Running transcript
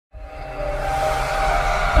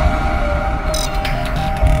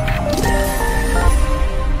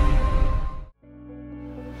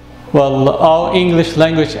Well, our English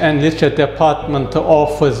Language and Literature Department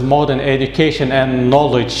offers modern education and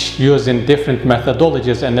knowledge using different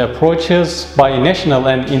methodologies and approaches by national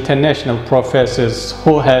and international professors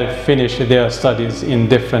who have finished their studies in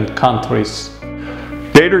different countries.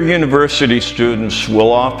 Bader University students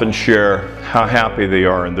will often share how happy they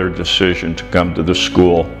are in their decision to come to the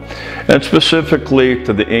school, and specifically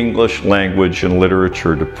to the English Language and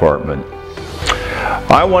Literature Department.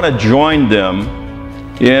 I want to join them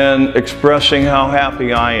in expressing how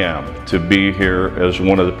happy I am to be here as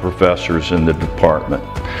one of the professors in the department.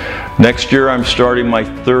 Next year I'm starting my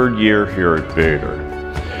third year here at Bader.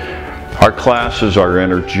 Our classes are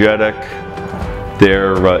energetic,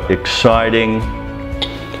 they're exciting,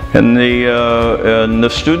 and the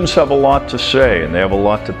students have a lot to say and they have a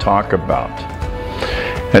lot to talk about.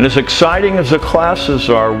 And as exciting as the classes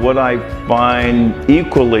are, what I find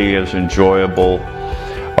equally as enjoyable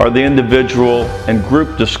are the individual and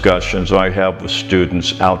group discussions I have with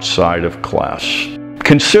students outside of class.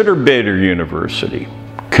 Consider Bader University.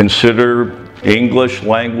 Consider English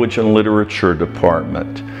Language and Literature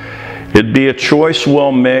Department. It'd be a choice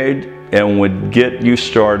well made and would get you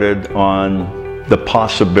started on the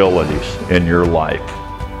possibilities in your life.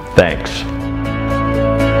 Thanks.